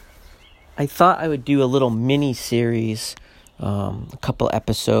I thought I would do a little mini series, a couple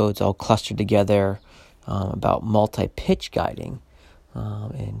episodes all clustered together about multi-pitch guiding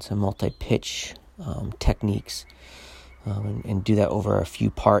and some multi-pitch techniques and do that over a few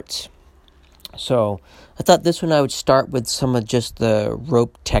parts. So I thought this one I would start with some of just the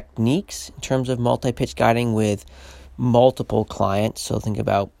rope techniques in terms of multi-pitch guiding with multiple clients. So think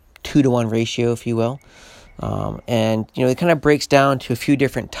about 2-to-1 ratio, if you will. And it kind of breaks down to a few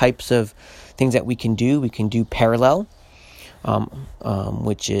different types of things that we can do. We can do parallel,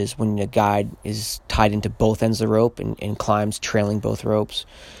 which is when the guide is tied into both ends of the rope and climbs trailing both ropes.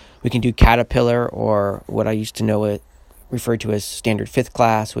 We can do caterpillar, or what I used to know it referred to as standard fifth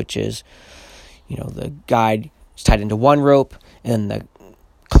class, which is, the guide is tied into one rope and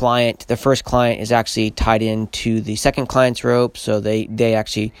the first client is actually tied into the second client's rope. So they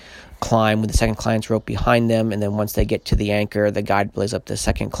actually climb with the second client's rope behind them. And then once they get to the anchor, the guide plays up the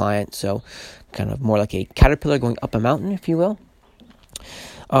second client. So kind of more like a caterpillar going up a mountain, if you will.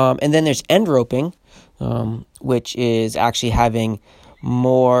 And then there's end roping, which is actually having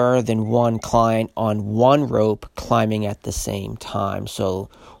more than one client on one rope climbing at the same time. So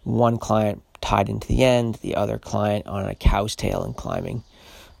one client tied into the end, the other client on a cow's tail and climbing.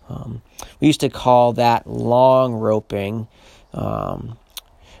 We used to call that long roping.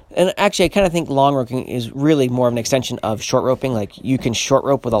 And actually, I kind of think long roping is really more of an extension of short roping. Like, you can short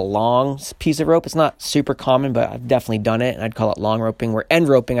rope with a long piece of rope. It's not super common, but I've definitely done it, and I'd call it long roping. Where end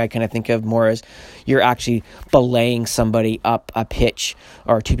roping, I kind of think of more as you're actually belaying somebody up a pitch,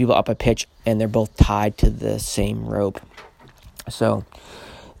 or two people up a pitch, and they're both tied to the same rope. So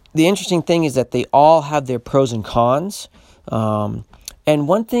the interesting thing is that they all have their pros and cons. And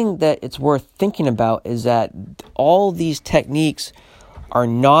one thing that it's worth thinking about is that all these techniques are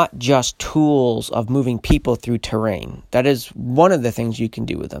not just tools of moving people through terrain. That is one of the things you can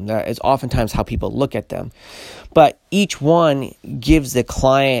do with them. That is oftentimes how people look at them. But each one gives the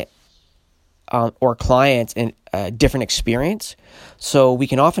client or clients a different experience. So we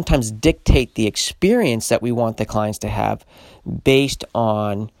can oftentimes dictate the experience that we want the clients to have based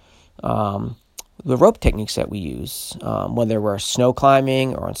on the rope techniques that we use, whether we're snow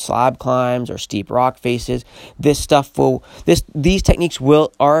climbing or on slab climbs or steep rock faces. These techniques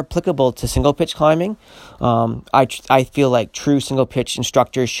are applicable to single pitch climbing. I feel like true single pitch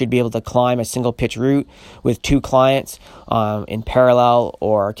instructors should be able to climb a single pitch route with two clients in parallel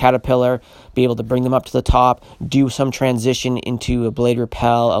or caterpillar, be able to bring them up to the top, do some transition into a blade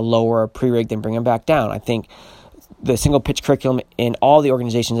rappel, a lower, a pre-rig, then bring them back down. I think the single pitch curriculum in all the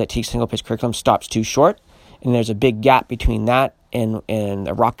organizations that teach single pitch curriculum stops too short, and there's a big gap between that and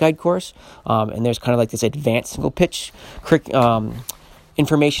a rock guide course. And there's kind of like this advanced single pitch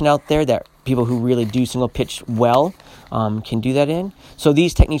information out there that people who really do single pitch well can do that in. So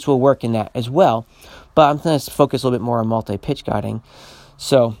these techniques will work in that as well. But I'm going to focus a little bit more on multi-pitch guiding.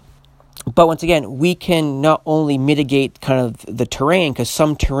 But once again, we can not only mitigate kind of the terrain, because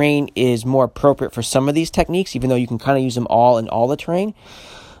some terrain is more appropriate for some of these techniques, even though you can kind of use them all in all the terrain.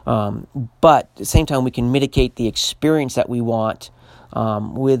 But at the same time, we can mitigate the experience that we want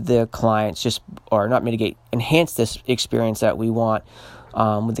with the clients, enhance this experience that we want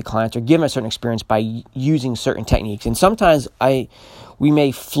with the clients, or give them a certain experience by using certain techniques. And sometimes we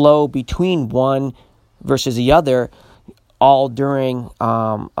may flow between one versus the other all during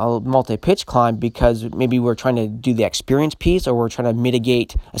a multi-pitch climb, because maybe we're trying to do the experience piece, or we're trying to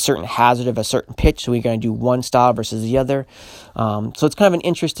mitigate a certain hazard of a certain pitch, so we're going to do one style versus the other. So it's kind of an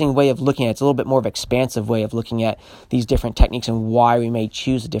interesting way of looking at it. It's a little bit more of an expansive way of looking at these different techniques and why we may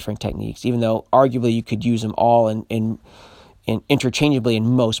choose the different techniques, even though arguably you could use them all in interchangeably in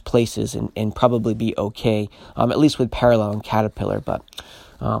most places and probably be okay, at least with parallel and caterpillar. But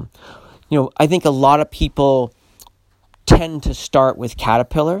I think a lot of people tend to start with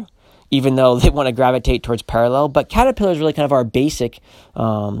caterpillar, even though they want to gravitate towards parallel. But caterpillar is really kind of our basic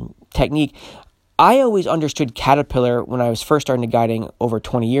technique. I always understood caterpillar when I was first starting to guiding over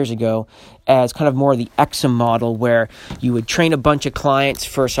 20 years ago as kind of more the EXIM model, where you would train a bunch of clients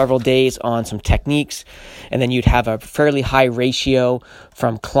for several days on some techniques, and then you'd have a fairly high ratio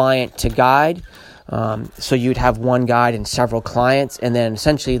from client to guide. So you'd have one guide and several clients, and then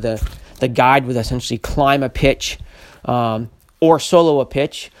essentially the guide would essentially climb a pitch, or solo a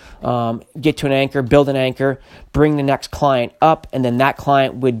pitch, get to an anchor, build an anchor, bring the next client up, and then that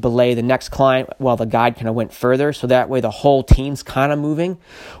client would belay the next client while the guide kind of went further. So that way the whole team's kind of moving.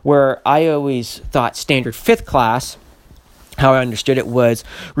 Where I always thought standard fifth class, how I understood it, was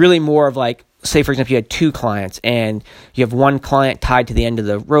really more of like say, for example, you had 2 clients and you have one client tied to the end of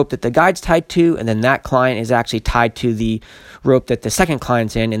the rope that the guide's tied to, and then that client is actually tied to the rope that the second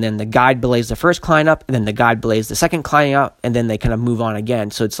client's in, and then the guide belays the first client up, and then the guide belays the second client up, and then they kind of move on again.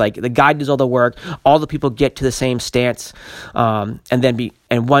 So it's like the guide does all the work, all the people get to the same stance, and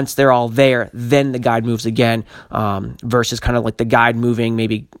once they're all there, then the guide moves again, versus kind of like the guide moving,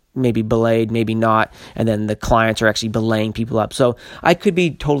 maybe belayed, maybe not, and then the clients are actually belaying people up. So I could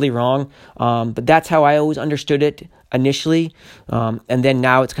be totally wrong, but that's how I always understood it initially, and then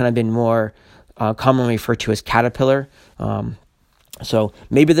now it's kind of been more commonly referred to as Caterpillar. So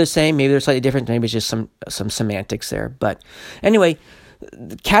maybe they're the same, maybe they're slightly different, maybe it's just some semantics there. But anyway,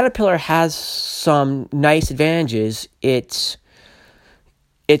 Caterpillar has some nice advantages. It's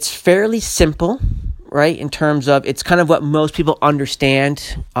fairly simple, right, in terms of it's kind of what most people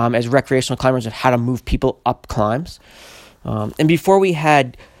understand as recreational climbers of how to move people up climbs. And before we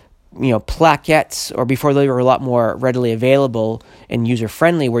had plaquettes, or before they were a lot more readily available and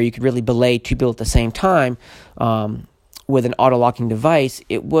user-friendly, where you could really belay 2 people at the same time with an auto-locking device,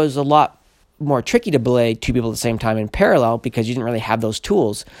 it was a lot more tricky to belay 2 people at the same time in parallel because you didn't really have those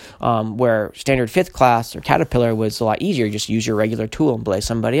tools, where standard 5th class or Caterpillar was a lot easier. You just use your regular tool and belay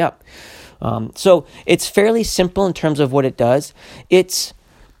somebody up. So it's fairly simple in terms of what it does. It's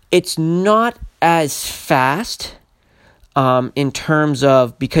not as fast in terms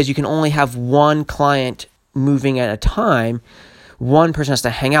of, because you can only have one client moving at a time, one person has to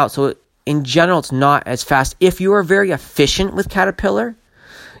hang out. So in general, it's not as fast. If you are very efficient with Caterpillar,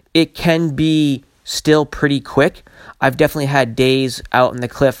 it can be still pretty quick. I've definitely had days out in the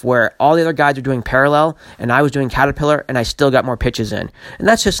cliff where all the other guys are doing parallel and I was doing Caterpillar and I still got more pitches in. And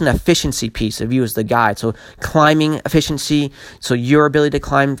that's just an efficiency piece of you as the guide. So climbing efficiency, so your ability to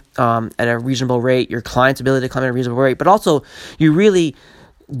climb at a reasonable rate, your client's ability to climb at a reasonable rate, but also you really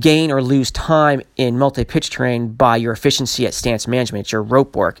gain or lose time in multi-pitch terrain by your efficiency at stance management. It's your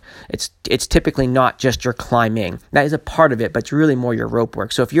rope work. It's typically not just your climbing. That is a part of it, but it's really more your rope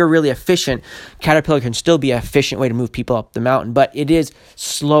work. So if you're really efficient, Caterpillar can still be an efficient way to move people up the mountain, but it is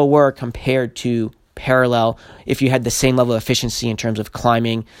slower compared to parallel if you had the same level of efficiency in terms of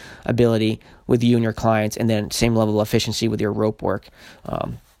climbing ability with you and your clients, and then same level of efficiency with your rope work.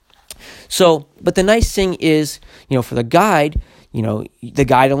 But the nice thing is, for the guide, the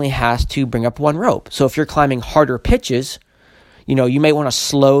guide only has to bring up one rope. So if you're climbing harder pitches, you may want to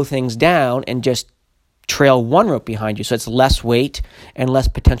slow things down and just trail one rope behind you. So it's less weight and less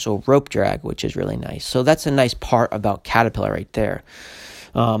potential rope drag, which is really nice. So that's a nice part about Caterpillar right there.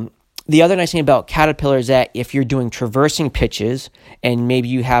 The other nice thing about Caterpillar is that if you're doing traversing pitches and maybe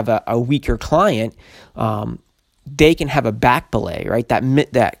you have a weaker client, they can have a back belay, right?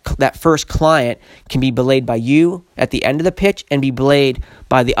 That first client can be belayed by you at the end of the pitch and be belayed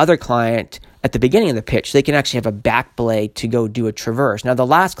by the other client at the beginning of the pitch. They can actually have a back belay to go do a traverse. Now, the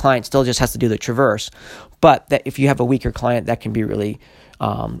last client still just has to do the traverse, but that if you have a weaker client, that can be really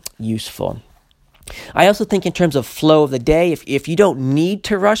useful. I also think in terms of flow of the day, if you don't need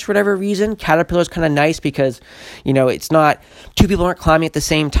to rush for whatever reason, Caterpillar is kind of nice because, it's not, 2 people aren't climbing at the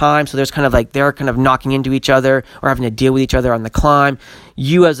same time, so there's kind of like they're kind of knocking into each other or having to deal with each other on the climb.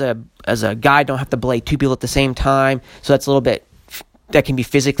 You as a guide don't have to belay 2 people at the same time, so that's a little bit, that can be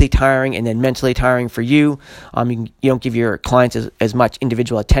physically tiring and then mentally tiring for you. You don't give your clients as much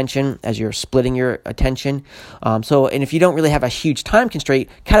individual attention as you're splitting your attention. And if you don't really have a huge time constraint,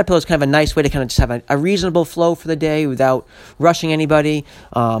 Caterpillar is kind of a nice way to kind of just have a reasonable flow for the day without rushing anybody.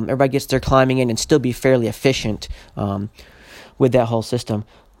 Everybody gets their climbing in and still be fairly efficient with that whole system.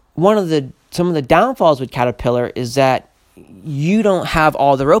 Some of the downfalls with Caterpillar is that you don't have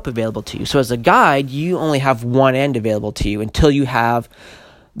all the rope available to you. So as a guide, you only have one end available to you until you have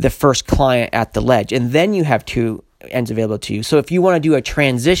the first client at the ledge. And then you have 2 ends available to you. So if you want to do a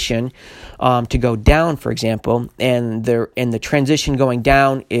transition to go down, for example, and the transition going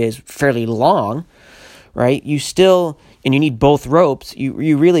down is fairly long, right? You need both ropes.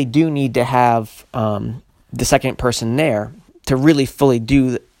 You really do need to have the second person there to really fully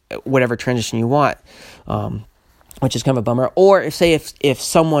do whatever transition you want. Which is kind of a bummer. Or if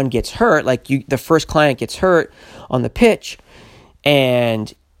someone gets hurt, like the first client gets hurt on the pitch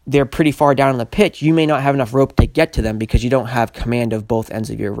and they're pretty far down on the pitch, you may not have enough rope to get to them because you don't have command of both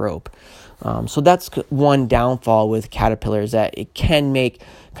ends of your rope. So that's one downfall with Caterpillar, is that it can make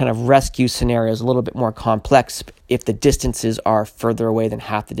kind of rescue scenarios a little bit more complex if the distances are further away than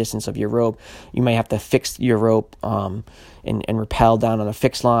half the distance of your rope. You may have to fix your rope and rappel down on a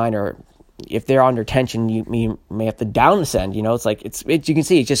fixed line, or if they're under tension, you may have to down ascend. You can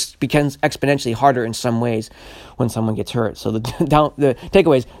see it just becomes exponentially harder in some ways when someone gets hurt. So the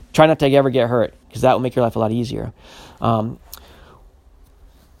takeaway is try not to ever get hurt, because that will make your life a lot easier.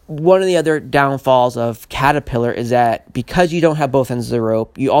 One of the other downfalls of Caterpillar is that because you don't have both ends of the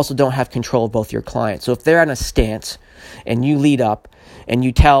rope, you also don't have control of both your clients. So if they're on a stance and you lead up and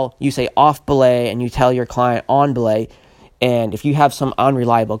you say off belay and you tell your client on belay, and if you have some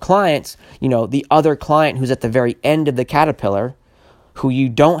unreliable clients, the other client who's at the very end of the Caterpillar, who you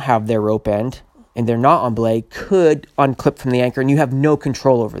don't have their rope end and they're not on belay, could unclip from the anchor and you have no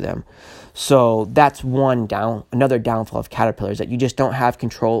control over them. So that's another downfall of Caterpillar, is that you just don't have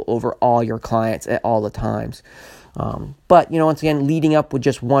control over all your clients at all the times. But once again, leading up with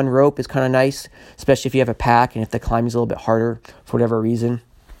just one rope is kind of nice, especially if you have a pack and if the climbing's a little bit harder for whatever reason,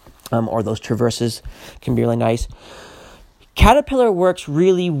 or those traverses can be really nice. Caterpillar works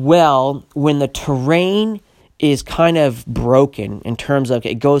really well when the terrain is kind of broken in terms of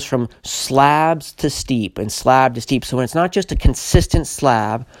it goes from slabs to steep and slab to steep. So when it's not just a consistent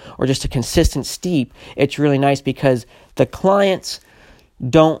slab or just a consistent steep, it's really nice because the clients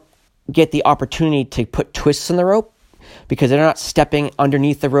don't get the opportunity to put twists in the rope, because they're not stepping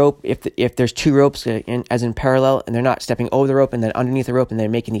underneath the rope if there's two ropes as in parallel, and they're not stepping over the rope and then underneath the rope and they're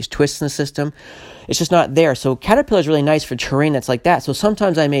making these twists in the system. It's just not there. So Caterpillar is really nice for terrain that's like that. So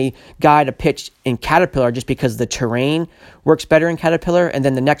sometimes I may guide a pitch in Caterpillar just because the terrain works better in Caterpillar, and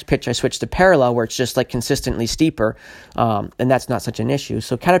then the next pitch I switch to parallel where it's just like consistently steeper, and that's not such an issue.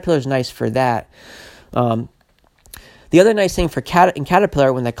 So Caterpillar is nice for that. The other nice thing in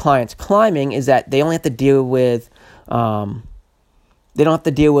Caterpillar when the client's climbing is that they only have to deal with the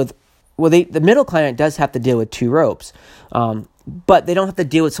middle client does have to deal with two ropes, but they don't have to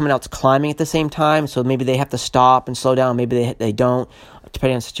deal with someone else climbing at the same time. So maybe they have to stop and slow down. Maybe they don't,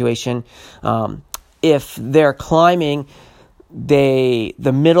 depending on the situation. If they're climbing, the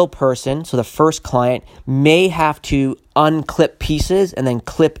middle person, so the first client, may have to unclip pieces and then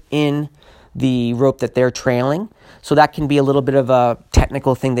clip in the rope that they're trailing. So that can be a little bit of a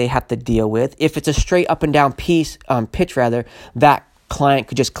technical thing they have to deal with. If it's a straight up and down pitch, that client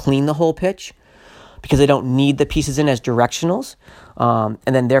could just clean the whole pitch because they don't need the pieces in as directionals, and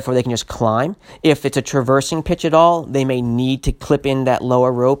then therefore they can just climb. If it's a traversing pitch at all, they may need to clip in that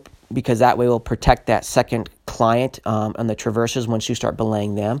lower rope, because that way will protect that second client on the traverses once you start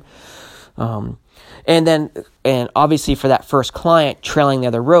belaying them. And obviously for that first client trailing the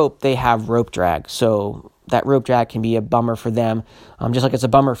other rope, they have rope drag. So that rope drag can be a bummer for them, just like it's a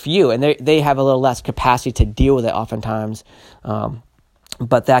bummer for you. And they have a little less capacity to deal with it oftentimes.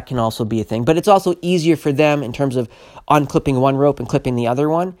 But that can also be a thing. But it's also easier for them in terms of unclipping one rope and clipping the other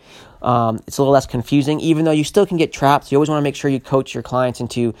one. It's a little less confusing, even though you still can get trapped. You always want to make sure you coach your clients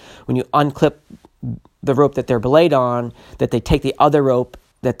into, when you unclip the rope that they're belayed on, that they take the other rope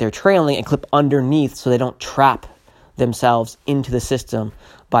that they're trailing and clip underneath so they don't trap themselves into the system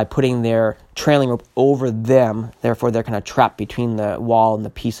by putting their trailing rope over them. Therefore, they're kind of trapped between the wall and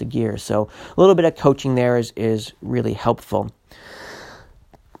the piece of gear. So a little bit of coaching there is really helpful.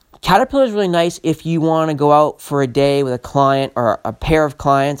 Caterpillar is really nice if you want to go out for a day with a client or a pair of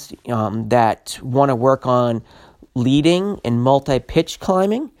clients that want to work on leading and multi-pitch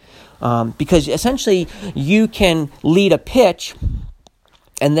climbing, because essentially you can lead a pitch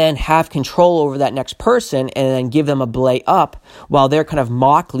and then have control over that next person and then give them a belay up while they're kind of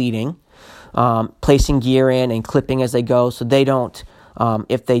mock leading, placing gear in and clipping as they go, so they don't,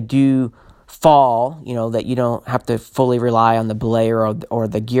 if they do fall, that you don't have to fully rely on the belay or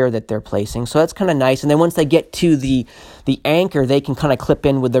the gear that they're placing. So that's kind of nice. And then once they get to the anchor, they can kind of clip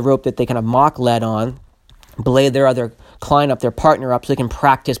in with the rope that they kind of mock lead on, belay their other client up, their partner up, so they can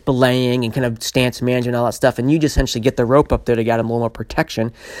practice belaying and kind of stance management and all that stuff. And you just essentially get the rope up there to get them a little more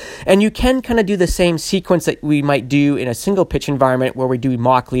protection. And you can kind of do the same sequence that we might do in a single pitch environment where we do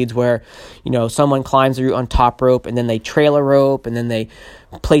mock leads where, someone climbs the route on top rope and then they trail a rope and then they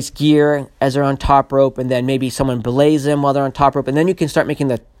place gear as they're on top rope, and then maybe someone belays them while they're on top rope, and then you can start making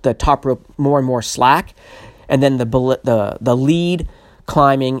the top rope more and more slack, and then the lead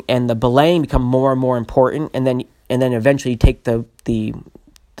climbing and the belaying become more and more important, and then eventually you take the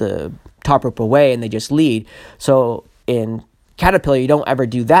top rope away and they just lead. So in Caterpillar, you don't ever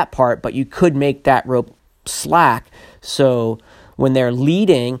do that part, but you could make that rope slack, so when they're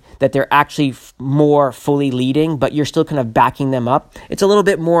leading, that they're actually more fully leading, but you're still kind of backing them up. It's a little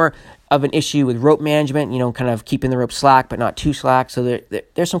bit more of an issue with rope management, kind of keeping the rope slack but not too slack. So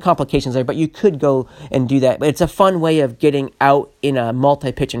there's some complications there, but you could go and do that. But it's a fun way of getting out in a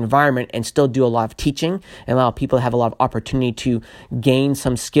multi-pitch environment and still do a lot of teaching and allow people to have a lot of opportunity to gain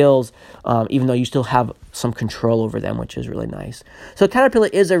some skills, even though you still have some control over them, which is really nice. So Caterpillar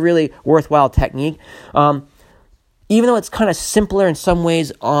is a really worthwhile technique. Even though it's kind of simpler in some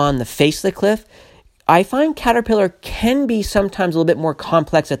ways on the face of the cliff, I find Caterpillar can be sometimes a little bit more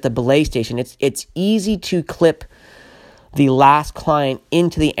complex at the belay station. It's easy to clip the last client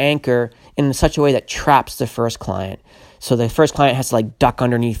into the anchor in such a way that traps the first client. So the first client has to duck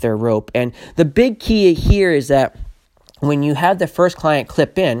underneath their rope. And the big key here is that when you have the first client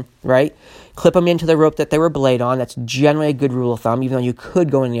clip in, right, clip them into the rope that they were belayed on. That's generally a good rule of thumb, even though you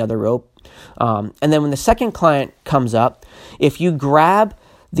could go in the other rope. And then when the second client comes up, if you grab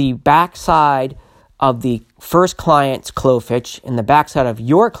the backside of the first client's clowfish and the backside of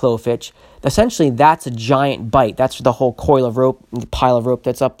your clowfish, essentially that's a giant bite. That's the whole coil of rope, the pile of rope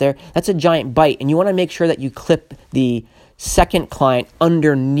that's up there. That's a giant bite. And you want to make sure that you clip the second client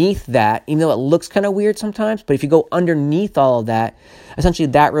underneath that, even though it looks kind of weird sometimes. But if you go underneath all of that, essentially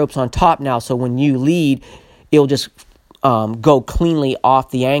that rope's on top now. So when you lead, it'll just go cleanly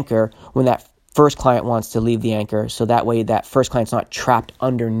off the anchor when that first client wants to leave the anchor, so that way that first client's not trapped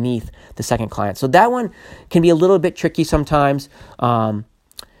underneath the second client. So that one can be a little bit tricky sometimes when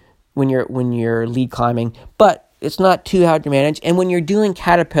you're lead climbing, but it's not too hard to manage. And when you're doing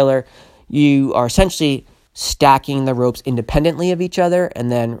Caterpillar, you are essentially stacking the ropes independently of each other and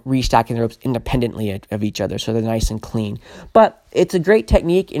then restacking the ropes independently of each other, so they're nice and clean. But it's a great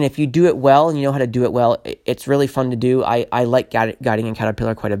technique, and if you do it well and you know how to do it well, it's really fun to do. I like guiding in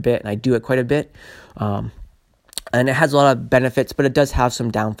Caterpillar quite a bit, and I do it quite a bit. And it has a lot of benefits, but it does have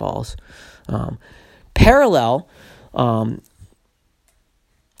some downfalls. Parallel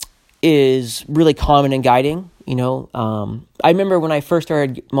is really common in guiding. I remember when I first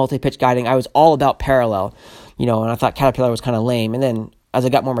started multi-pitch guiding, I was all about parallel, and I thought Caterpillar was kind of lame. And then as I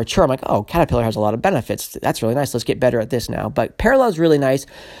got more mature, I'm like, oh, Caterpillar has a lot of benefits. That's really nice. Let's get better at this now. But parallel is really nice.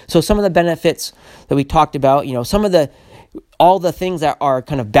 So some of the benefits that we talked about, all the things that are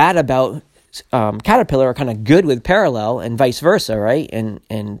kind of bad about Caterpillar are kind of good with parallel, and vice versa, right? And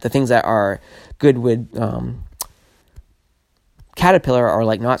the things that are good with Caterpillar are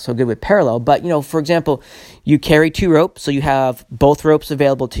not so good with parallel. But for example, you carry two ropes, so you have both ropes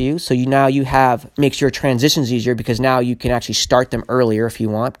available to you. So makes your transitions easier, because now you can actually start them earlier if you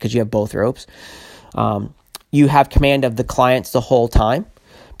want, because you have both ropes. You have command of the clients the whole time,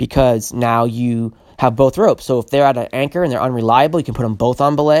 because now you have both ropes. So if they're at an anchor and they're unreliable, you can put them both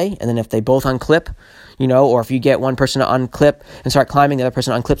on belay, and then if they both unclip, or if you get one person to unclip and start climbing, the other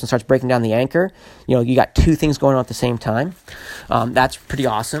person unclips and starts breaking down the anchor, you got two things going on at the same time. That's pretty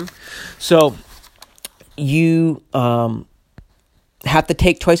awesome. So you have to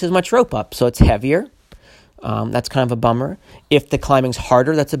take twice as much rope up, so it's heavier. That's kind of a bummer. If the climbing's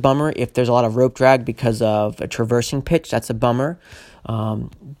harder, that's a bummer. If there's a lot of rope drag because of a traversing pitch, that's a bummer.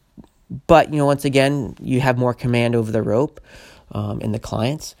 But, once again, you have more command over the rope and the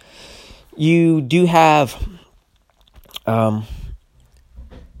clients. You do have a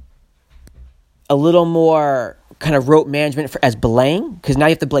little more kind of rope management as belaying, because now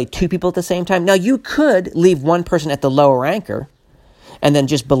you have to belay two people at the same time. Now, you could leave one person at the lower anchor and then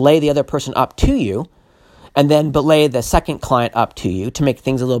just belay the other person up to you, and then belay the second client up to you to make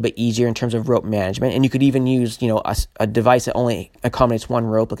things a little bit easier in terms of rope management. And you could even use, a device that only accommodates one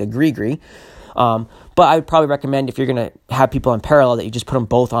rope, like a gree-gree. But I would probably recommend, if you're going to have people in parallel, that you just put them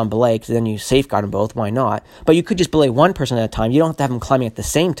both on belay, because then you safeguard them both. Why not? But you could just belay one person at a time. You don't have to have them climbing at the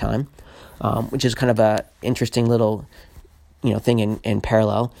same time, which is kind of a interesting little, thing in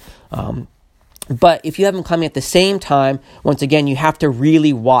parallel. But if you have them climbing at the same time, once again, you have to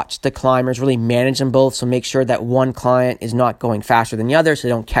really watch the climbers, really manage them both. So make sure that one client is not going faster than the other, so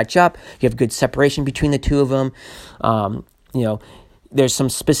they don't catch up. You have good separation between the two of them. There's some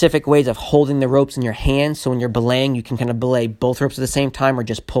specific ways of holding the ropes in your hands. So when you're belaying, you can kind of belay both ropes at the same time, or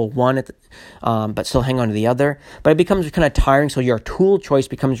just pull one, but still hang on to the other. But it becomes kind of tiring, so your tool choice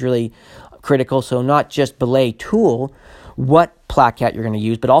becomes really critical. So not just belay tool, what plaquette you're going to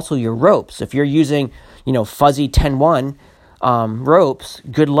use, but also your ropes. If you're using, fuzzy 10-1 ropes,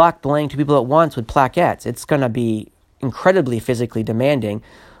 good luck belaying two people at once with plaquettes. It's going to be incredibly physically demanding.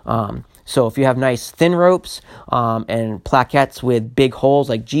 So if you have nice thin ropes and plaquettes with big holes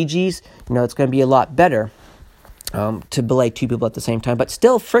like GG's, it's going to be a lot better to belay two people at the same time, but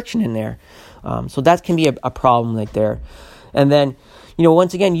still friction in there. So that can be a problem right there. And then,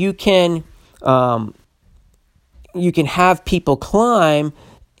 once again, you can have people climb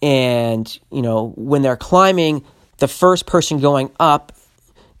And, when they're climbing, the first person going up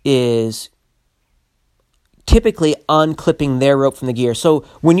is typically unclipping their rope from the gear. So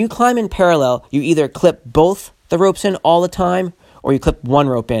when you climb in parallel, you either clip both the ropes in all the time, or you clip one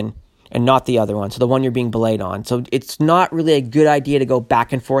rope in and not the other one, so the one you're being belayed on. So it's not really a good idea to go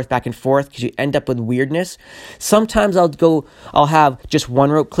back and forth, because you end up with weirdness. Sometimes I'll have just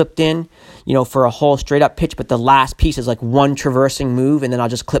one rope clipped in, for a whole straight up pitch, but the last piece is like one traversing move, and then I'll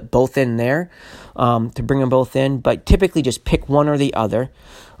just clip both in there to bring them both in. But typically just pick one or the other.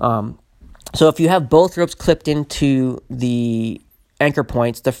 So if you have both ropes clipped into the anchor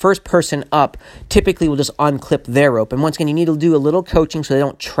points, the first person up typically will just unclip their rope. And once again, you need to do a little coaching so they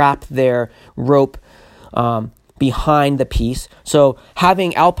don't trap their rope behind the piece. So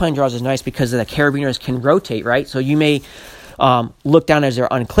having alpine draws is nice because the carabiners can rotate, right? So you may look down as they're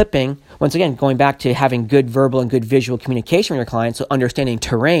unclipping. Once again, going back to having good verbal and good visual communication with your clients, so understanding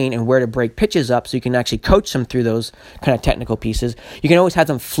terrain and where to break pitches up so you can actually coach them through those kind of technical pieces. You can always have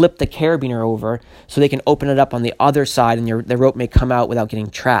them flip the carabiner over so they can open it up on the other side, and the rope may come out without getting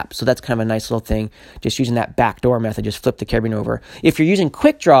trapped. So that's kind of a nice little thing, just using that backdoor method, just flip the carabiner over. If you're using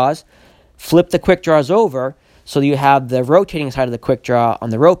quick draws, flip the quick draws over so you have the rotating side of the quick draw on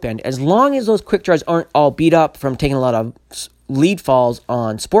the rope end. As long as those quick draws aren't all beat up from taking a lot of lead falls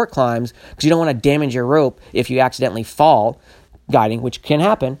on sport climbs, because you don't want to damage your rope if you accidentally fall guiding, which can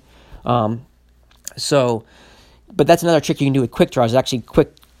happen. But that's another trick you can do with quick draws, is actually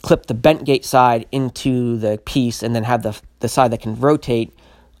clip the bent gate side into the piece and then have the side that can rotate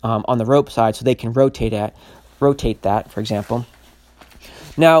on the rope side so they can rotate that, for example.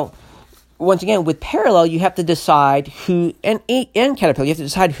 Now, once again, with parallel, you have to decide who, and caterpillar, you have to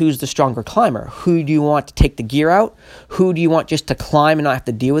decide who's the stronger climber. Who do you want to take the gear out? Who do you want just to climb and not have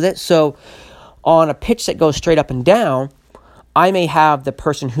to deal with it? So on a pitch that goes straight up and down, I may have the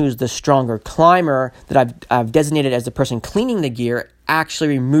person who's the stronger climber that I've designated as the person cleaning the gear actually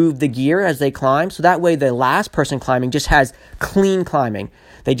remove the gear as they climb. So that way the last person climbing just has clean climbing.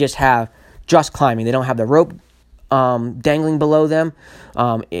 They just have just climbing. They don't have the rope dangling below them.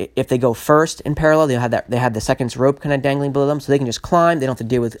 If they go first in parallel, they have the second's rope kind of dangling below them, so they can just climb. They don't have to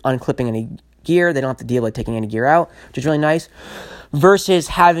deal with unclipping any gear. They don't have to deal with taking any gear out, which is really nice. Versus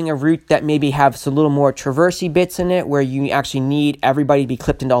having a route that maybe has a little more traversy bits in it, where you actually need everybody to be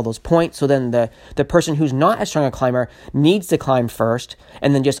clipped into all those points. So then the person who's not as strong a climber needs to climb first,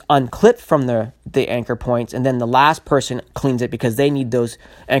 and then just unclip from the anchor points, and then the last person cleans it because they need those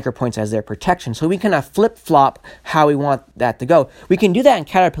anchor points as their protection. So we kind of flip-flop how we want that to go. We can do that in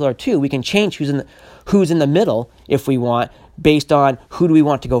Caterpillar too. We can change who's in the middle if we want, based on who do we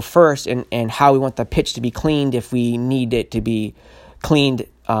want to go first and how we want the pitch to be cleaned, if we need it to be cleaned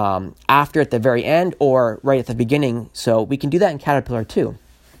after at the very end or right at the beginning. So we can do that in Caterpillar too,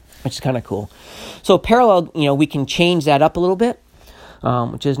 which is kind of cool. So parallel, we can change that up a little bit,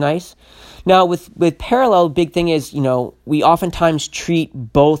 which is nice. Now with parallel, big thing is, we oftentimes treat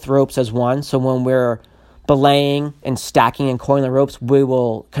both ropes as one. So when we're belaying and stacking and coiling the ropes, we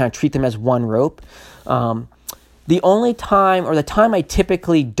will kind of treat them as one rope. The only time, or the time I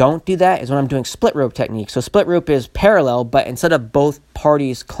typically don't do that, is when I'm doing split rope technique. So split rope is parallel, but instead of both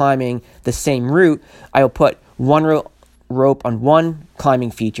parties climbing the same route, I will put one rope on one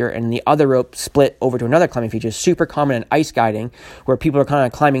climbing feature and the other rope split over to another climbing feature. It's super common in ice guiding, where people are kind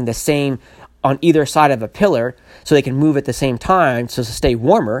of climbing the same on either side of a pillar so they can move at the same time so to stay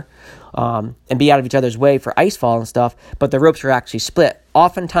warmer and be out of each other's way for ice fall and stuff, but the ropes are actually split.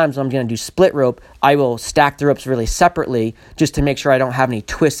 Oftentimes when I'm going to do split rope, I will stack the ropes really separately just to make sure I don't have any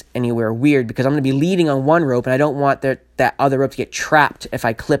twists anywhere weird, because I'm going to be leading on one rope and I don't want that other rope to get trapped if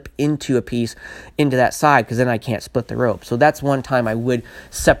I clip into a piece into that side, because then I can't split the rope. So that's one time I would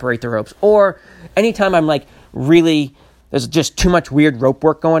separate the ropes. Or anytime I'm like really, there's just too much weird rope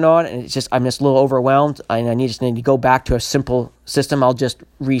work going on and I'm just a little overwhelmed and I just need to go back to a simple system, I'll just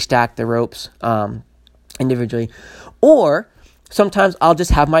restack the ropes individually. Or sometimes I'll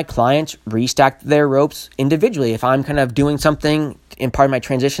just have my clients restack their ropes individually. If I'm kind of doing something in part of my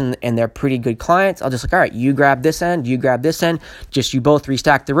transition and they're pretty good clients, I'll just all right, you grab this end, you grab this end, just you both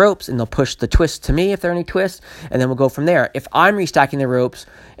restack the ropes, and they'll push the twists to me if there are any twists, and then we'll go from there. If I'm restacking the ropes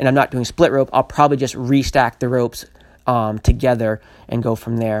and I'm not doing split rope, I'll probably just restack the ropes together and go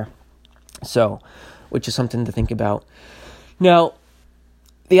from there. So, which is something to think about. Now,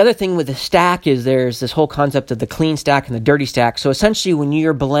 the other thing with the stack is there's this whole concept of the clean stack and the dirty stack. So essentially when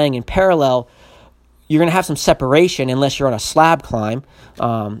you're belaying in parallel, you're going to have some separation unless you're on a slab climb.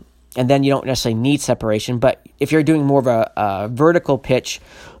 And then you don't necessarily need separation. But if you're doing more of a vertical pitch,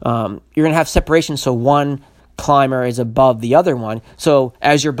 you're going to have separation so one climber is above the other one. So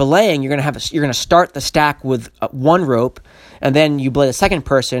as you're belaying, you're gonna start the stack with one rope, and then you belay the second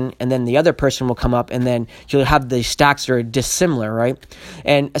person, and then the other person will come up, and then you'll have the stacks that are dissimilar, right?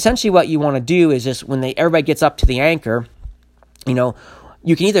 And essentially what you want to do is just when everybody gets up to the anchor,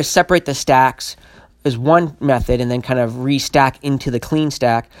 you can either separate the stacks is one method and then kind of restack into the clean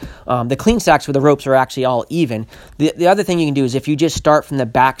stack. The clean stacks where the ropes are actually all even. The other thing you can do is if you just start from the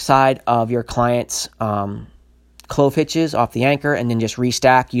backside of your client's clove hitches off the anchor and then just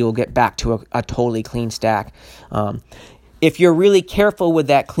restack, you'll get back to a totally clean stack. If you're really careful with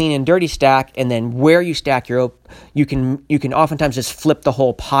that clean and dirty stack and then where you stack your rope, you can oftentimes just flip the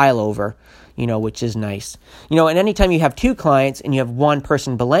whole pile over, which is nice. And anytime you have two clients and you have one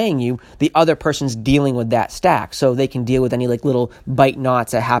person belaying you, the other person's dealing with that stack. So they can deal with any little bite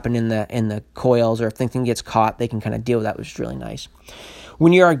knots that happen in the coils, or if anything gets caught, they can kind of deal with that, which is really nice.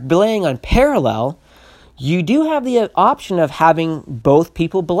 When you're belaying on parallel, you do have the option of having both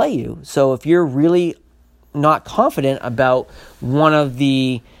people belay you. So if you're really not confident about one of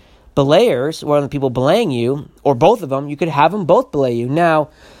the belayers, one of the people belaying you, or both of them, you could have them both belay you. Now,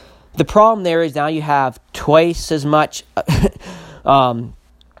 the problem there is now you have twice as much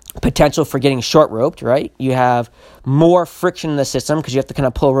potential for getting short roped, right? You have more friction in the system because you have to kind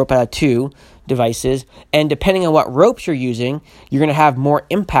of pull a rope out of two devices. And depending on what ropes you're using, you're going to have more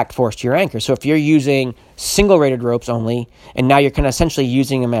impact force to your anchor. So if you're using single rated ropes only, and now you're kind of essentially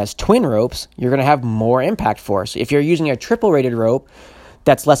using them as twin ropes, you're going to have more impact force. If you're using a triple rated rope,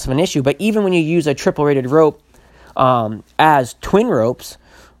 that's less of an issue. But even when you use a triple rated rope as twin ropes,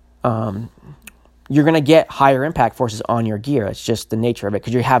 you're going to get higher impact forces on your gear. It's just the nature of it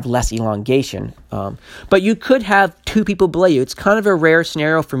because you have less elongation. But you could have two people belay you. It's kind of a rare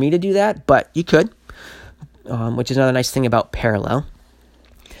scenario for me to do that, but you could, which is another nice thing about parallel.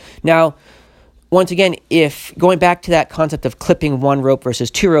 Now, once again, if going back to that concept of clipping one rope versus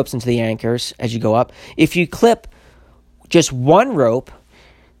two ropes into the anchors as you go up, if you clip just one rope,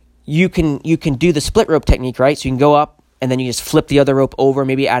 you can do the split rope technique, right? So you can go up, and then you just flip the other rope over,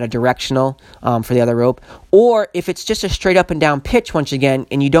 maybe add a directional for the other rope. Or if it's just a straight up and down pitch, once again,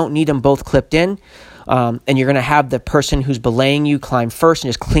 and you don't need them both clipped in, and you're going to have the person who's belaying you climb first and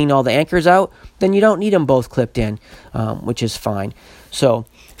just clean all the anchors out, then you don't need them both clipped in, which is fine. So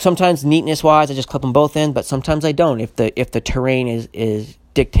sometimes neatness-wise, I just clip them both in, but sometimes I don't if the terrain is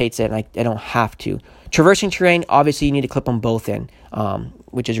dictates it and I don't have to. Traversing terrain, obviously you need to clip them both in,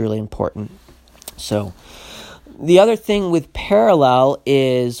 which is really important. So the other thing with parallel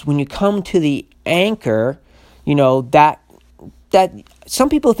is when you come to the anchor, that some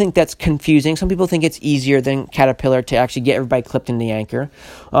people think that's confusing. Some people think it's easier than Caterpillar to actually get everybody clipped in the anchor.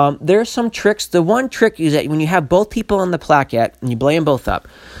 There are some tricks. The one trick is that when you have both people on the plaquette and you belay them both up,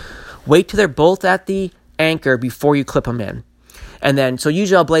 wait till they're both at the anchor before you clip them in. And then, so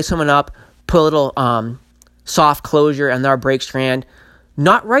usually I'll belay someone up, put a little soft closure and their brake strand,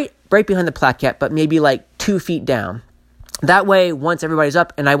 not right behind the plaquette, but maybe 2 feet down. That way, once everybody's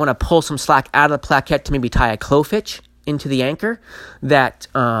up and I want to pull some slack out of the plaquette to maybe tie a clove hitch into the anchor, that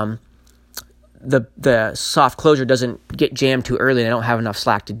the soft closure doesn't get jammed too early and I don't have enough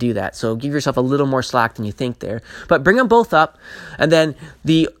slack to do that. So give yourself a little more slack than you think there. But bring them both up, and then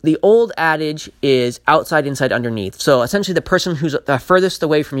the old adage is outside, inside, underneath. So essentially the person who's the furthest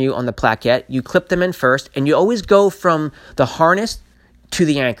away from you on the plaquette, you clip them in first, and you always go from the harness to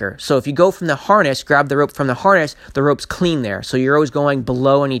the anchor. So if you go from the harness, grab the rope from the harness, the rope's clean there. So you're always going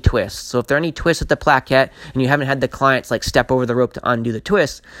below any twists. So if there are any twists at the plaquette and you haven't had the clients step over the rope to undo the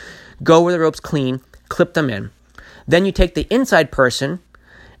twist, go where the rope's clean, clip them in. Then you take the inside person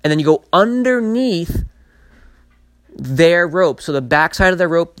and then you go underneath their rope. So the backside of the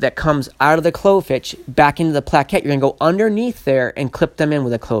rope that comes out of the clove hitch back into the plaquette, you're going to go underneath there and clip them in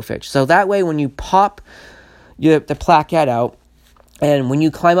with a clove hitch. So that way when you pop the plaquette out, and when you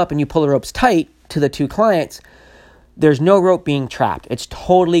climb up and you pull the ropes tight to the two clients, there's no rope being trapped. It's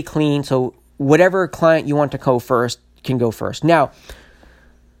totally clean. So whatever client you want to go first can go first. Now,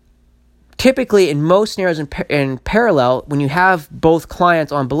 typically in most scenarios in parallel, when you have both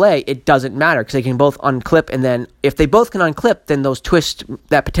clients on belay, it doesn't matter because they can both unclip. And then if they both can unclip, then those twists,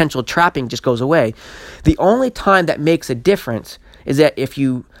 that potential trapping just goes away. The only time that makes a difference is that if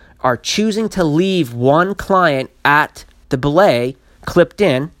you are choosing to leave one client at the belay clipped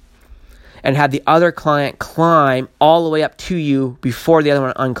in, and have the other client climb all the way up to you before the other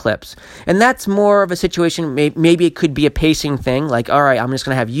one unclips. And that's more of a situation, maybe it could be a pacing thing, like, all right, I'm just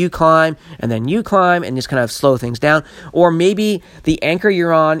going to have you climb, and then you climb, and just kind of slow things down. Or maybe the anchor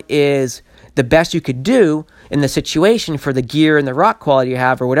you're on is the best you could do in the situation for the gear and the rock quality you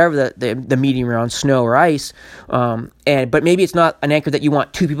have, or whatever the medium you're on, snow or ice. But maybe it's not an anchor that you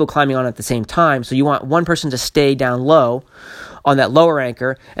want two people climbing on at the same time. So you want one person to stay down low on that lower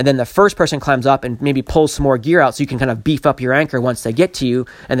anchor, and then the first person climbs up and maybe pulls some more gear out so you can kind of beef up your anchor once they get to you.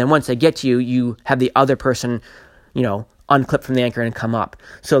 And then once they get to you, you have the other person, unclip from the anchor and come up.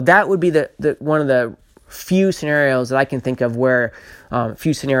 So that would be the one of the few scenarios that I can think of where the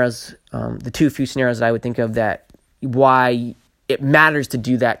few scenarios that I would think of that why it matters to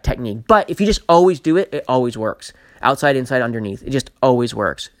do that technique. But if you just always do it, it always works. Outside, inside, underneath. It just always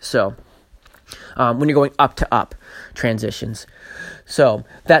works. So when you're going up to up transitions. So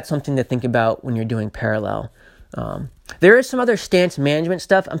that's something to think about when you're doing parallel. There is some other stance management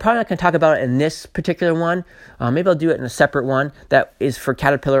stuff. I'm probably not going to talk about it in this particular one. Maybe I'll do it in a separate one that is for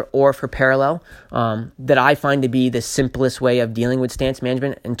Caterpillar or for parallel, that I find to be the simplest way of dealing with stance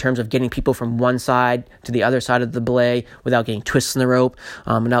management in terms of getting people from one side to the other side of the belay without getting twists in the rope,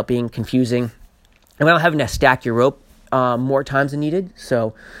 without being confusing, and without having to stack your rope more times than needed.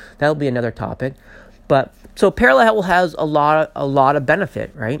 So that'll be another topic. But so parallel has a lot of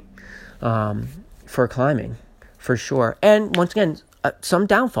benefit, right, for climbing. For sure. And once again, some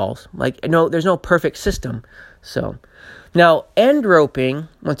downfalls. There's no perfect system. So now end roping,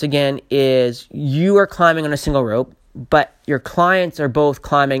 once again, is you are climbing on a single rope, but your clients are both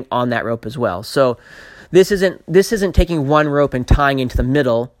climbing on that rope as well. So this isn't taking one rope and tying into the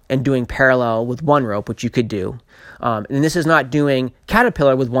middle and doing parallel with one rope, which you could do. And this is not doing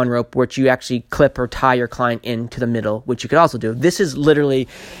Caterpillar with one rope, which you actually clip or tie your client into the middle, which you could also do. This is literally,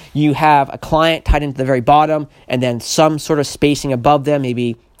 you have a client tied into the very bottom, and then some sort of spacing above them,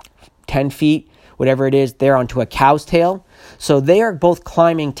 maybe 10 feet, whatever it is, they're onto a cow's tail. So they are both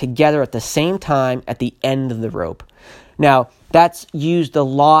climbing together at the same time at the end of the rope. Now, that's used a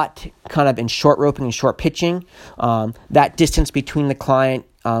lot kind of in short roping and short pitching. That distance between the client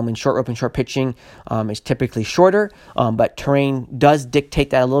in short rope and short pitching is typically shorter, but terrain does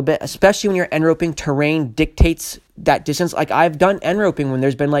dictate that a little bit, especially when you're end roping. Terrain dictates that distance. Like I've done end roping when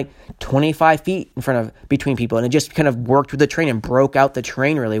there's been 25 feet between people, and it just kind of worked with the terrain and broke out the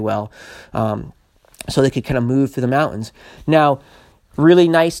terrain really well, so they could kind of move through the mountains. Now, really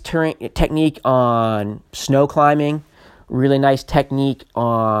nice terrain technique on snow climbing, really nice technique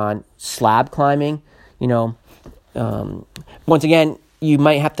on slab climbing. Once again, you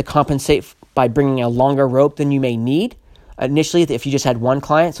might have to compensate by bringing a longer rope than you may need initially if you just had one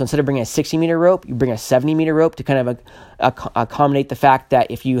client. So instead of bringing a 60-meter rope, you bring a 70-meter rope to kind of accommodate the fact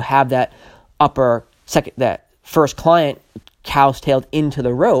that if you have that that first client cow's-tailed into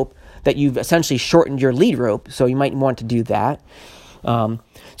the rope, that you've essentially shortened your lead rope. So you might want to do that.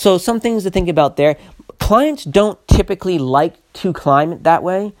 So some things to think about there. Clients don't typically like to climb it that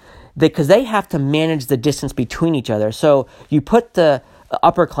way because they have to manage the distance between each other. So you put the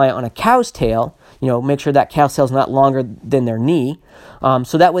upper client on a cow's tail, make sure that cow's tail is not longer than their knee.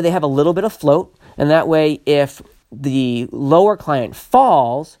 So that way they have a little bit of float. And that way, if the lower client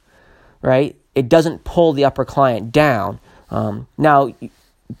falls, right, it doesn't pull the upper client down. Now,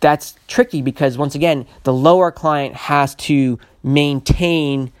 that's tricky because, once again, the lower client has to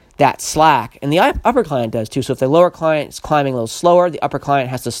maintain that slack, and the upper client does too. So if the lower client is climbing a little slower, the upper client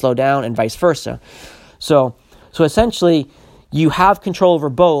has to slow down, and vice versa. So essentially, you have control over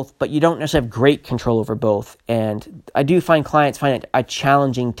both, but you don't necessarily have great control over both. And I do find clients find it a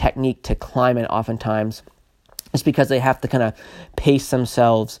challenging technique to climb in oftentimes. It's because they have to kind of pace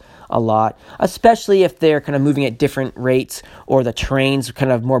themselves a lot, especially if they're kind of moving at different rates or the terrain's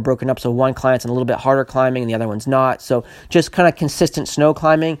kind of more broken up. So one client's a little bit harder climbing and the other one's not. So just kind of consistent snow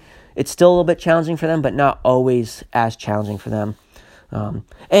climbing, it's still a little bit challenging for them, but not always as challenging for them.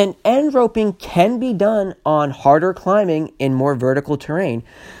 And end roping can be done on harder climbing in more vertical terrain.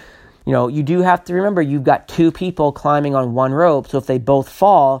 You do have to remember you've got two people climbing on one rope. So if they both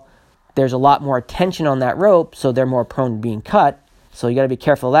fall, there's a lot more tension on that rope, so they're more prone to being cut. So you got to be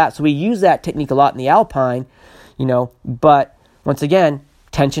careful of that. So we use that technique a lot in the alpine, but once again,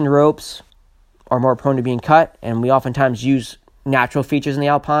 tension ropes are more prone to being cut, and we oftentimes use natural features in the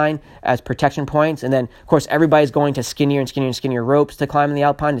alpine as protection points. And then, of course, everybody's going to skinnier ropes to climb in the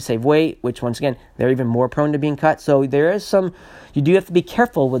alpine to save weight, which, once again, they're even more prone to being cut. So there is you do have to be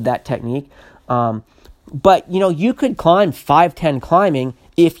careful with that technique. But, you could climb 5'10" climbing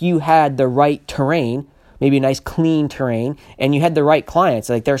if you had the right terrain, maybe a nice clean terrain, and you had the right clients,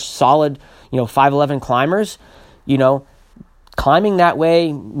 like they're solid, 5'11" climbers, climbing that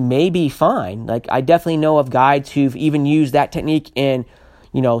way may be fine. Like I definitely know of guides who've even used that technique in,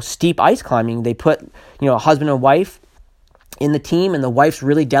 steep ice climbing. They put, a husband and wife in the team, and the wife's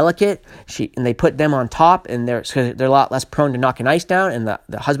really delicate. And they put them on top, and they're a lot less prone to knocking ice down. And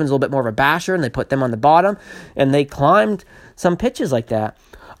the husband's a little bit more of a basher, and they put them on the bottom, and they climbed some pitches like that.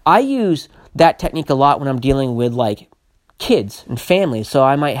 I use that technique a lot when I'm dealing with like kids and families. So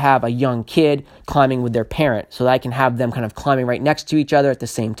I might have a young kid climbing with their parent, so that I can have them kind of climbing right next to each other at the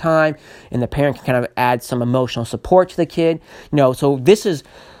same time, and the parent can kind of add some emotional support to the kid. So this is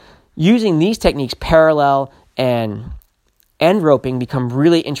using these techniques, parallel and end roping, become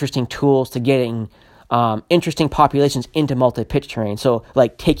really interesting tools to getting interesting populations into multi-pitch terrain. So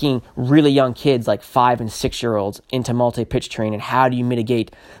like taking really young kids, like 5 and 6 year olds, into multi-pitch terrain, and how do you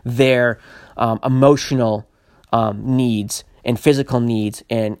mitigate their emotional needs and physical needs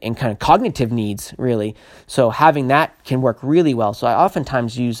and kind of cognitive needs, really. So having that can work really well. So I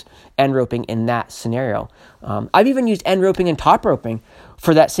oftentimes use end roping in that scenario. I've even used end roping and top roping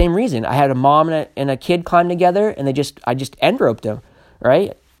for that same reason. I had a mom and a kid climb together, and I just end roped them,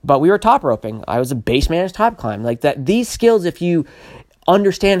 right? But we were top roping. I was a base managed top climb. Like that, these skills, if you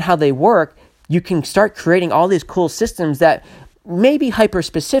understand how they work, you can start creating all these cool systems that may be hyper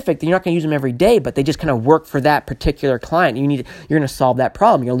specific. You're not going to use them every day, but they just kind of work for that particular client. You're going to solve that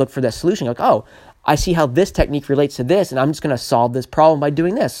problem. You're going to look for that solution. You're like, oh, I see how this technique relates to this, and I'm just going to solve this problem by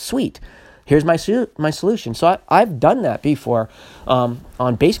doing this. Sweet. Here's my solution. So I've done that before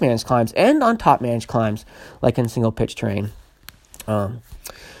on base managed climbs and on top managed climbs, like in single pitch terrain.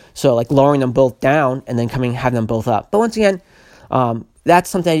 So like lowering them both down and then having them both up. But once again, that's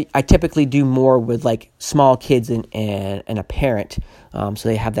something I typically do more with like small kids and a parent, so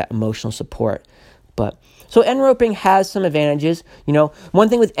they have that emotional support. But so end roping has some advantages. One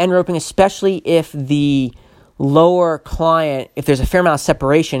thing with end roping, especially if the lower client, if there's a fair amount of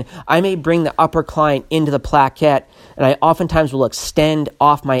separation, I may bring the upper client into the plaquette, and I oftentimes will extend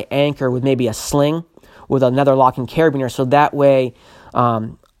off my anchor with maybe a sling with another locking carabiner, so that way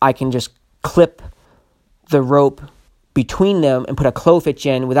I can just clip the rope between them and put a clove hitch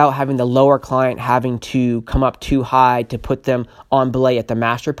in without having the lower client having to come up too high to put them on belay at the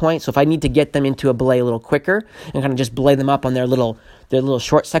master point. So if I need to get them into a belay a little quicker and kind of just belay them up on their little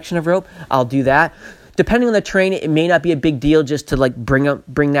short section of rope, I'll do that. Depending on the terrain, it may not be a big deal just to like bring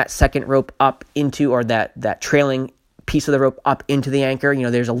that second rope up into, or that trailing piece of the rope up into the anchor.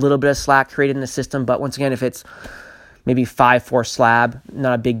 There's a little bit of slack created in the system, but once again, if it's maybe 5/4 slab,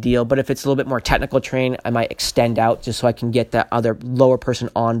 not a big deal. But if it's a little bit more technical terrain, I might extend out just so I can get that other lower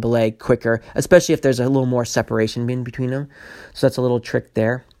person on belay quicker, especially if there's a little more separation in between them. So that's a little trick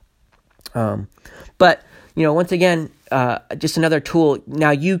there. But, once again, just another tool.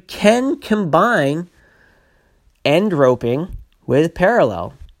 Now, you can combine end roping with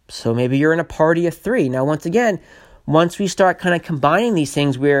parallel. So maybe you're in a party of 3. Now, once again, once we start kind of combining these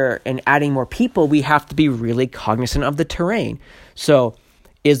things and adding more people, we have to be really cognizant of the terrain. So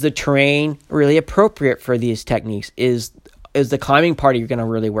is the terrain really appropriate for these techniques? Is the climbing party going to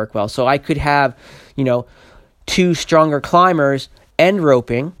really work well? So I could have, 2 stronger climbers end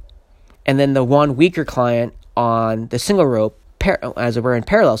roping, and then the one weaker client on the single rope as it were in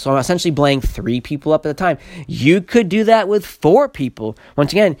parallel. So I'm essentially belaying 3 people up at a time. You could do that with 4 people.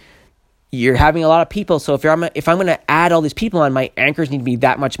 Once again, you're having a lot of people, so if I'm going to add all these people on, my anchors need to be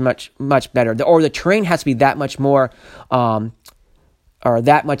that much better, or the terrain has to be that much more, or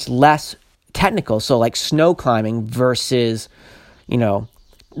that much less technical. So like snow climbing versus,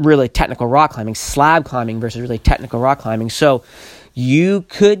 really technical rock climbing, slab climbing versus really technical rock climbing. So you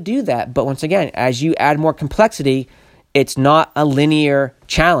could do that, but once again, as you add more complexity, it's not a linear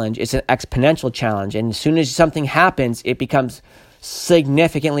challenge; it's an exponential challenge, and as soon as something happens, it becomes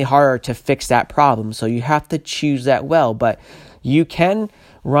significantly harder to fix that problem. So you have to choose that well, but you can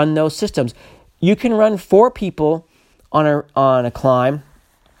run those systems. You can run 4 people on a climb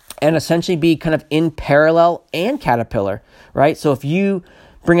and essentially be kind of in parallel and caterpillar, right? So if you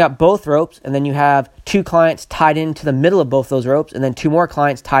bring up both ropes and then you have 2 clients tied into the middle of both those ropes and then 2 more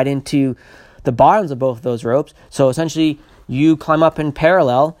clients tied into the bottoms of both of those ropes. So essentially you climb up in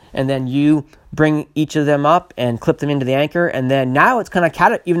parallel and then you bring each of them up and clip them into the anchor, and then now it's kind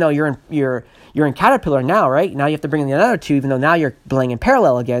of even though you're in caterpillar now, right? Now you have to bring in the other 2, even though now you're belaying in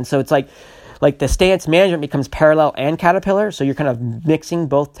parallel again. So it's like the stance management becomes parallel and caterpillar, so you're kind of mixing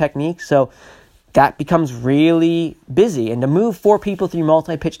both techniques. So that becomes really busy, and to move 4 people through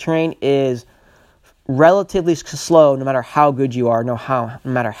multi-pitch terrain is relatively slow no matter how good you are, no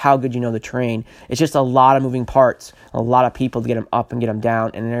matter how good you know the terrain. It's just a lot of moving parts, a lot of people to get them up and get them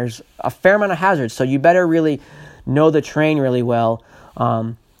down, and there's a fair amount of hazards. So you better really know the terrain really well,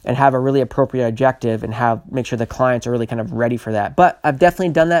 and have a really appropriate objective, and make sure the clients are really kind of ready for that. But I've definitely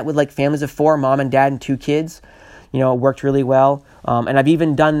done that with like families of 4, mom and dad and 2 kids. It worked really well. And I've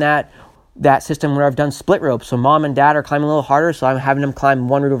even done that system where I've done split ropes. So mom and dad are climbing a little harder, so I'm having them climb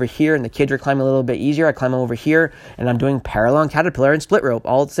one route over here, and the kids are climbing a little bit easier. I climb over here, and I'm doing parallel and caterpillar and split rope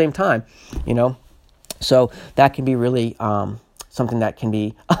all at the same time. So that can be really something that can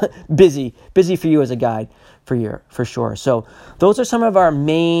be busy for you as a guide for sure. So those are some of our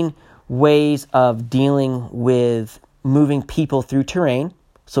main ways of dealing with moving people through terrain.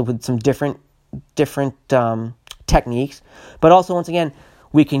 So with some different techniques, but also once again,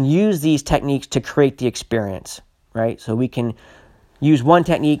 we can use these techniques to create the experience, right? So we can use one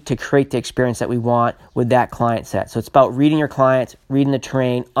technique to create the experience that we want with that client set. So it's about reading your clients, reading the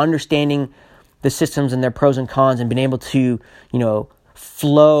terrain, understanding the systems and their pros and cons, and being able to,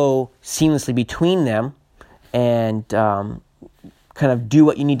 flow seamlessly between them and kind of do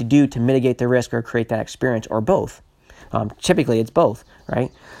what you need to do to mitigate the risk or create that experience, or both. Typically, it's both, right?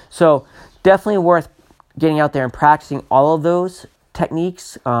 So definitely worth getting out there and practicing all of those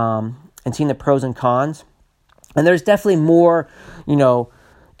techniques and seeing the pros and cons. And there's definitely more,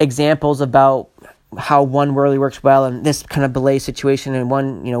 examples about how one really works well in this kind of belay situation, and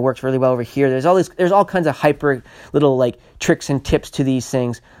one, works really well over here. There's all kinds of hyper little like tricks and tips to these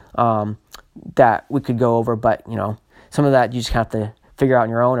things that we could go over, but some of that you just have to figure out on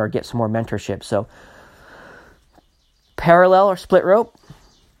your own or get some more mentorship. So parallel or split rope,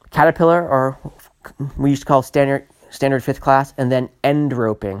 caterpillar, or we used to call standard 5th class, and then end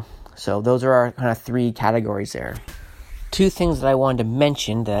roping. So those are our kind of 3 categories there. 2 things that I wanted to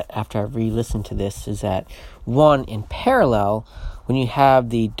mention that after I re-listened to this is that, one, in parallel, when you have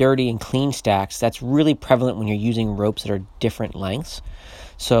the dirty and clean stacks, that's really prevalent when you're using ropes that are different lengths.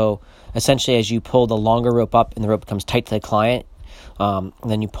 So essentially, as you pull the longer rope up and the rope becomes tight to the client, and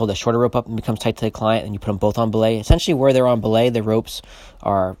then you pull the shorter rope up and becomes tight to the client, and you put them both on belay. Essentially, where they're on belay, the ropes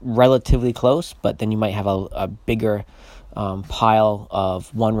are relatively close, but then you might have a bigger pile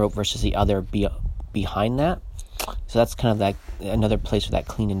of one rope versus the other behind that. So that's kind of like another place where that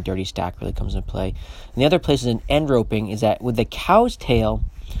clean and dirty stack really comes into play. And the other place in end roping is that with the cow's tail,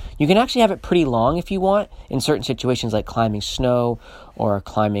 you can actually have it pretty long if you want in certain situations like climbing snow or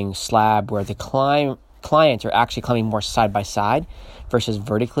climbing slab, where the clients are actually climbing more side by side versus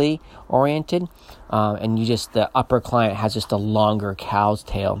vertically oriented. And the upper client has just a longer cow's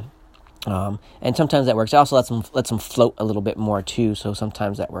tail. And sometimes that works. It also lets them float a little bit more too. So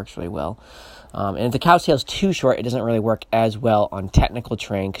sometimes that works really well. And if the cow's tail is too short, it doesn't really work as well on technical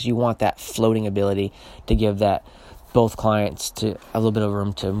terrain, because you want that floating ability to give that both clients to a little bit of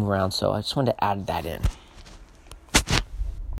room to move around. So I just wanted to add that in.